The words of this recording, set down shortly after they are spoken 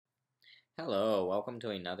Hello, welcome to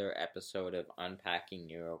another episode of Unpacking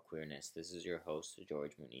Neuroqueerness. This is your host,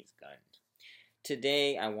 George Muniz Gunn.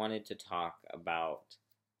 Today, I wanted to talk about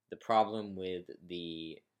the problem with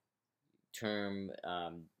the term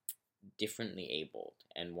differently abled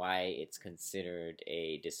and why it's considered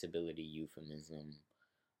a disability euphemism.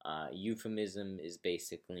 Euphemism is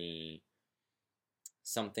basically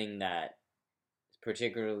something that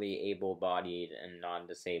particularly able bodied and non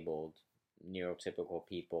disabled neurotypical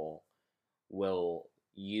people will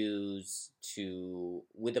use to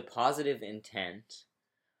with a positive intent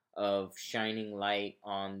of shining light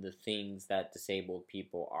on the things that disabled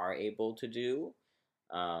people are able to do,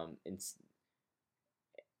 um,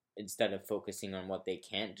 instead of focusing on what they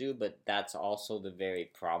can't do. But that's also the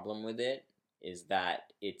very problem with it, is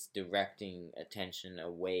that it's directing attention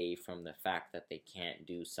away from the fact that they can't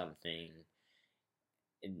do something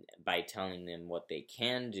by telling them what they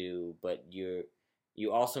can do. But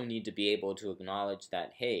you also need to be able to acknowledge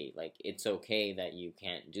that, hey, like, it's okay that you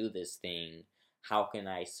can't do this thing. How can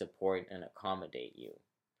I support and accommodate you?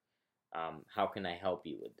 How can I help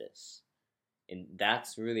you with this? And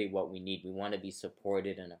that's really what we need. We want to be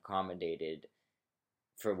supported and accommodated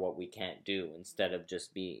for what we can't do, instead of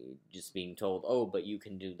just being told, oh, but you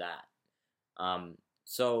can do that.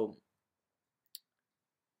 So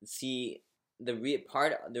see,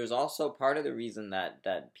 there's also part of the reason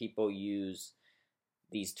that people use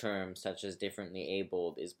these terms such as differently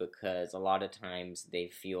abled is because a lot of times they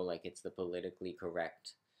feel like it's the politically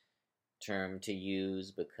correct term to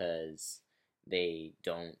use, because they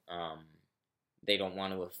don't they don't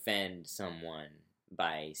want to offend someone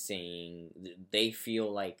by saying, they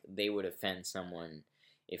feel like they would offend someone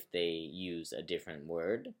if they use a different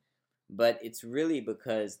word. But it's really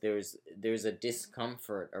because there's a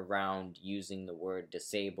discomfort around using the word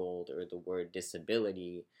disabled or the word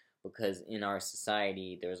disability, because in our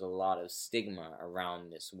society there's a lot of stigma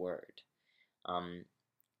around this word. Um,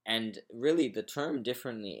 and really, the term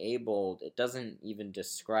differently abled, it doesn't even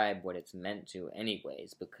describe what it's meant to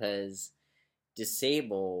anyways, because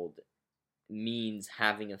disabled means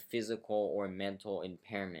having a physical or mental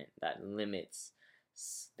impairment that limits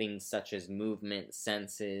things such as movement,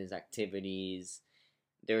 senses, activities.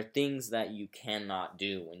 There are things that you cannot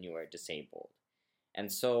do when you are disabled.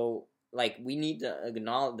 And so, like, we need to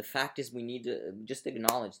acknowledge, the fact is, we need to just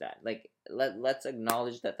acknowledge that. Like, let's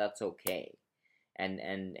acknowledge that that's okay.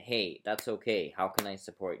 And hey, that's okay. How can I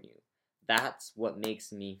support you? That's what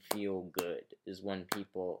makes me feel good, is when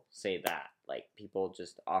people say that. Like, people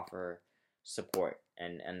just offer support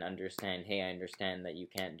and understand, hey, I understand that you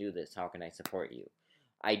can't do this. How can I support you?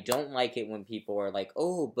 I don't like it when people are like,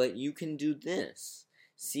 oh, but you can do this.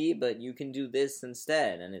 See, but you can do this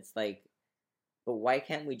instead. And it's like, but why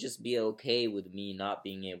can't we just be okay with me not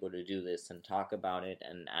being able to do this, and talk about it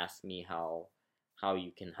and ask me how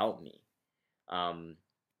you can help me? Um,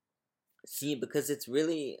 See, because it's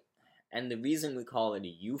really, and the reason we call it a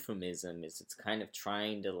euphemism is it's kind of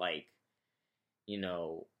trying to, like, you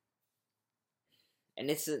know, and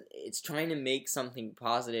it's trying to make something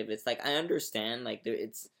positive. It's like, I understand, like,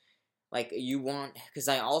 it's like, you want, because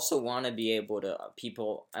I also want to be able to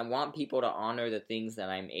I want people to honor the things that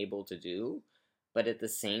I'm able to do, but at the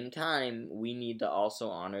same time we need to also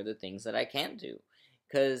honor the things that I can't do,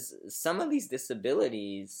 because some of these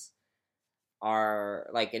disabilities are,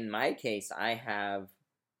 like, in my case, I have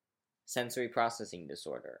sensory processing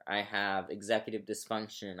disorder, I have executive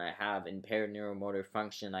dysfunction, I have impaired neuromotor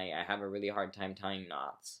function, I have a really hard time tying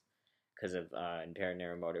knots because of impaired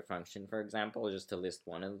neuromotor function, for example, just to list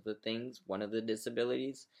one of the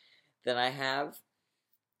disabilities that I have.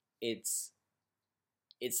 It's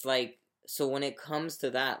it's like, so when it comes to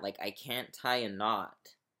that, like, I can't tie a knot.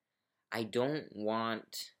 I don't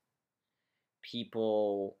want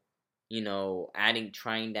people,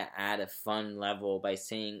 trying to add a fun level by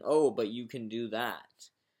saying, "Oh, but you can do that."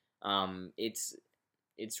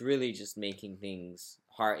 It's really just making things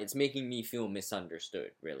hard. It's making me feel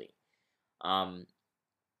misunderstood, really. Um,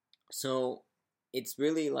 so it's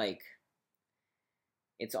really like,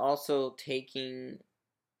 it's also taking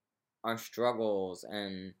our struggles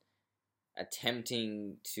and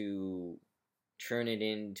attempting to turn it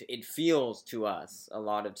into, it feels to us a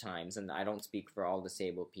lot of times, and I don't speak for all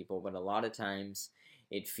disabled people, but a lot of times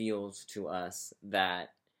it feels to us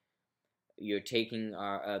that you're taking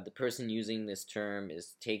our the person using this term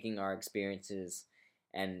is taking our experiences,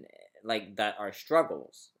 and, like, that our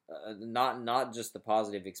struggles, not just the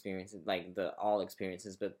positive experiences, like the all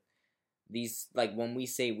experiences, but these, like, when we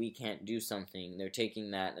say we can't do something, they're taking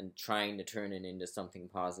that and trying to turn it into something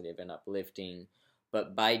positive and uplifting.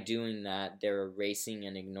 But by doing that, they're erasing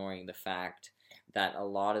and ignoring the fact that a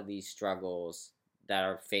lot of these struggles that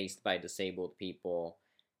are faced by disabled people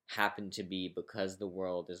happen to be because the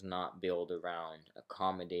world is not built around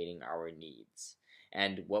accommodating our needs.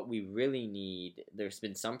 And what we really need, there's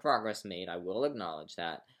been some progress made, I will acknowledge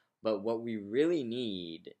that, but what we really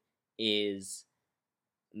need is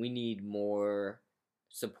we need more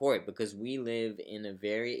support because we live in a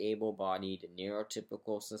very able-bodied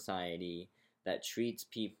neurotypical society that treats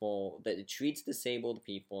disabled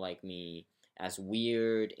people like me as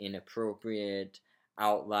weird, inappropriate,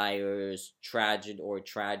 outliers,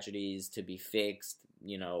 tragedies to be fixed.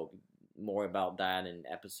 More about that in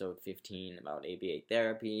episode 15 about ABA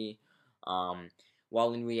therapy. Um,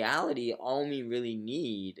 while in reality, all we really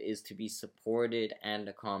need is to be supported and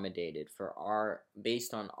accommodated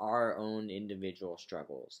based on our own individual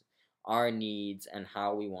struggles, our needs, and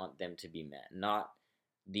how we want them to be met, not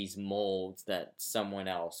these molds that someone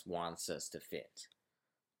else wants us to fit.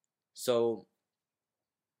 So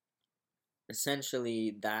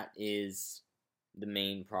essentially, that is the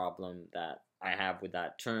main problem that I have with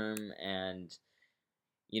that term. And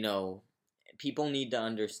you know, people need to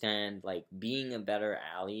understand, like, being a better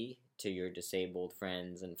ally to your disabled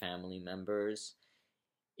friends and family members.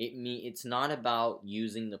 It's not about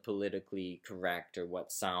using the politically correct or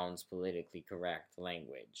what sounds politically correct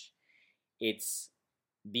language. It's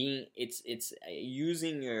it's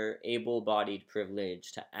using your able-bodied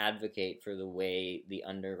privilege to advocate for the way the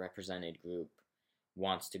underrepresented group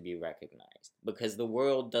wants to be recognized, because the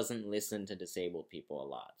world doesn't listen to disabled people a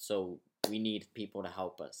lot. So we need people to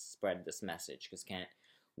help us spread this message, because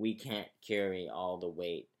we can't carry all the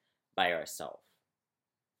weight by ourselves.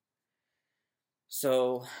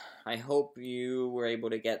 So I hope you were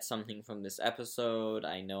able to get something from this episode.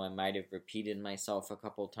 I know I might have repeated myself a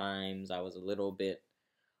couple times. I was a little bit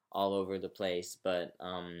all over the place, but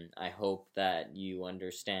I hope that you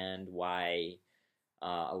understand why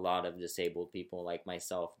a lot of disabled people like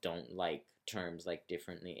myself don't like terms like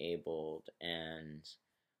differently abled, and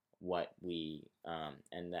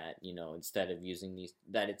and that, instead of using these,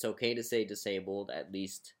 that it's okay to say disabled, at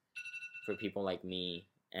least for people like me.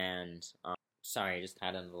 And sorry, I just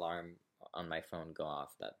had an alarm on my phone go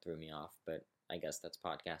off that threw me off, but I guess that's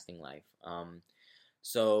podcasting life.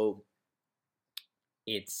 So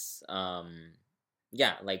it's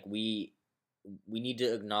yeah, like we need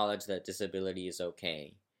to acknowledge that disability is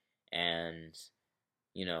okay, and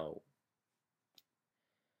you know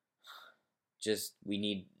just we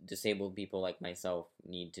need disabled people like myself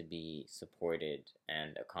need to be supported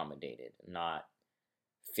and accommodated, not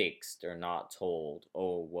fixed or not told,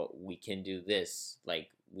 oh, what we can do this. Like,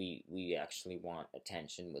 we actually want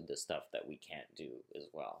attention with the stuff that we can't do as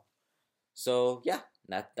well. So yeah,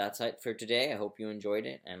 that's it for today. I hope you enjoyed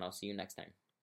it, and I'll see you next time.